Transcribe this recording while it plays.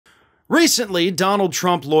Recently, Donald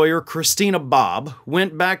Trump lawyer Christina Bobb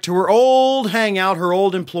went back to her old hangout, her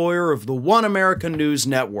old employer of the One American News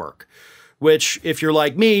Network, which, if you're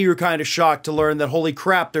like me, you're kind of shocked to learn that, holy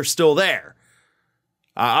crap, they're still there.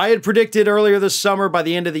 I had predicted earlier this summer, by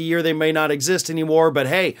the end of the year, they may not exist anymore, but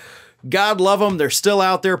hey, God love them, they're still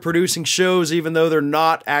out there producing shows, even though they're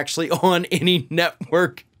not actually on any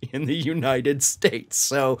network in the United States.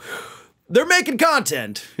 So they're making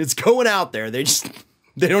content. It's going out there.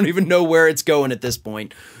 They don't even know where it's going at this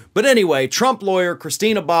point. But anyway, Trump lawyer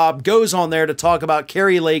Christina Bobb goes on there to talk about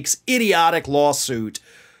Carrie Lake's idiotic lawsuit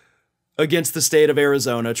against the state of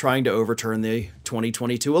Arizona trying to overturn the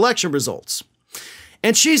 2022 election results.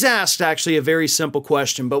 And she's asked actually a very simple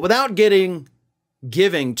question, but without giving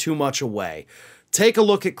too much away. Take a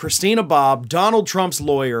look at Christina Bobb, Donald Trump's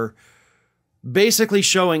lawyer, basically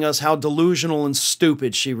showing us how delusional and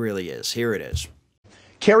stupid she really is. Here it is.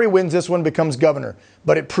 Carrie wins this one, becomes governor,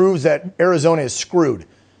 but it proves that Arizona is screwed.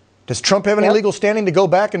 Does Trump have any legal standing to go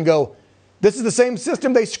back and go, this is the same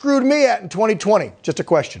system they screwed me at in 2020? Just a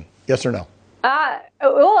question. Yes or no?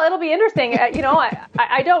 Well, it'll be interesting.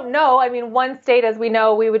 I don't know. I mean, one state, as we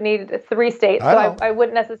know, we would need 3 states. So I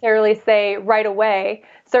wouldn't necessarily say right away,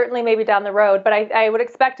 certainly maybe down the road. But I would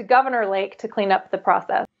expect Governor Lake to clean up the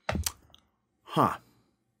process. Huh.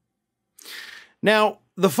 Now,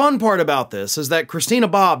 the fun part about this is that Christina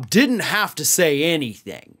Bobb didn't have to say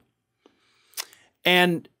anything.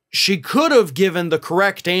 And she could have given the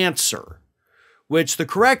correct answer, which the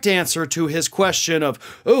correct answer to his question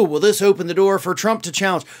of, oh, will this open the door for Trump to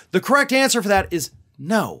challenge? The correct answer for that is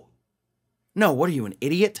no. No, what are you, an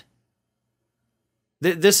idiot?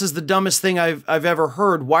 This is the dumbest thing I've ever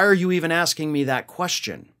heard. Why are you even asking me that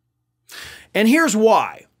question? And here's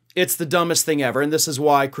why it's the dumbest thing ever. And this is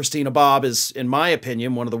why Christina Bobb is, in my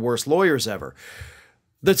opinion, one of the worst lawyers ever.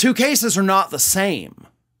 The two cases are not the same.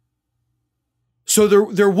 So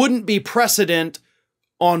there wouldn't be precedent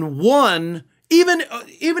on one, even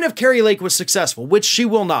if Carrie Lake was successful, which she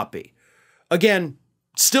will not be. Again,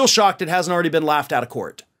 still shocked it hasn't already been laughed out of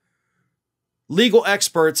court. Legal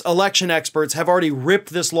experts, election experts have already ripped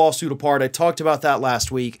this lawsuit apart. I talked about that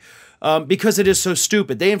last week because it is so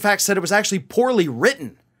stupid. They, in fact, said it was actually poorly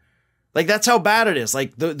written. Like, that's how bad it is.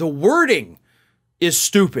 Like, the wording is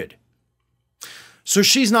stupid. So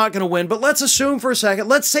she's not going to win. But let's assume for a second,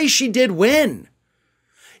 let's say she did win.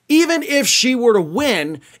 Even if she were to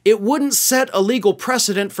win, it wouldn't set a legal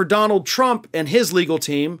precedent for Donald Trump and his legal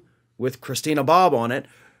team, with Christina Bobb on it,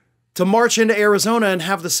 to march into Arizona and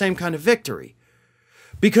have the same kind of victory.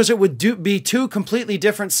 Because it would be two completely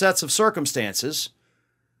different sets of circumstances.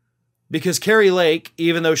 Because Carrie Lake,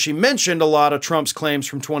 even though she mentioned a lot of Trump's claims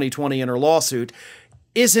from 2020 in her lawsuit,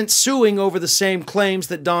 isn't suing over the same claims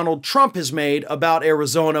that Donald Trump has made about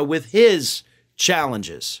Arizona with his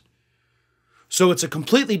challenges. So it's a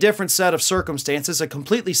completely different set of circumstances, a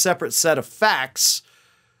completely separate set of facts.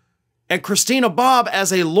 And Christina Bobb,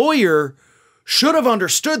 as a lawyer, should have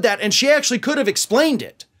understood that, and she actually could have explained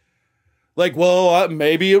it. Like, well,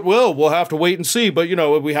 maybe it will. We'll have to wait and see. But,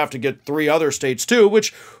 we have to get 3 other states too,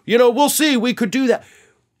 which, we'll see. We could do that.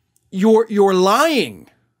 You're lying.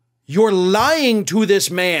 You're lying to this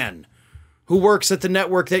man who works at the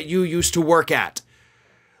network that you used to work at.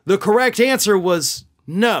 The correct answer was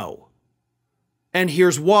no. And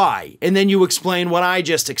here's why. And then you explain what I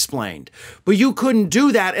just explained. But you couldn't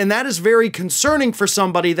do that, and that is very concerning for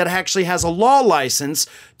somebody that actually has a law license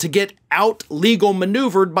to get out legal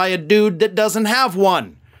maneuvered by a dude that doesn't have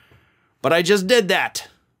one. But I just did that.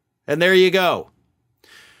 And there you go.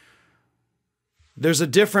 There's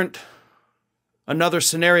another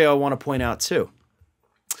scenario I want to point out too.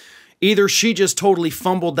 Either she just totally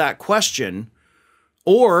fumbled that question,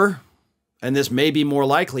 or, and this may be more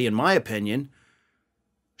likely in my opinion,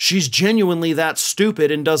 she's genuinely that stupid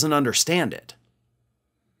and doesn't understand it.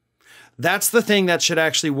 That's the thing that should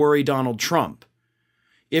actually worry Donald Trump.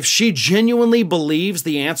 If she genuinely believes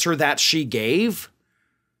the answer that she gave,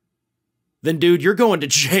 then dude, you're going to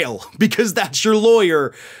jail because that's your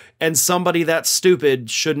lawyer, and somebody that stupid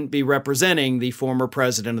shouldn't be representing the former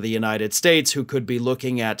president of the United States, who could be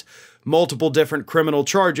looking at multiple different criminal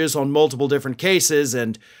charges on multiple different cases,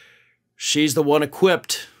 and she's the one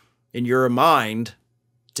equipped, in your mind,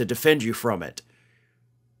 to defend you from it.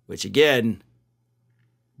 Which again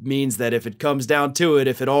means that if it comes down to it,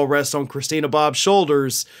 if it all rests on Christina Bobb's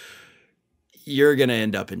shoulders, you're going to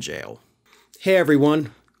end up in jail. Hey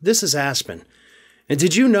everyone, this is Aspen. And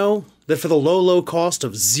did you know that for the low cost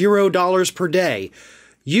of $0 per day,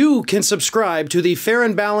 you can subscribe to the Fair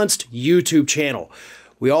and Balanced YouTube channel?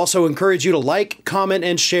 We also encourage you to like, comment,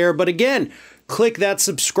 and share, but again, click that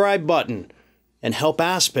subscribe button. and help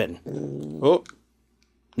Aspen, oh,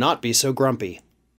 not be so grumpy.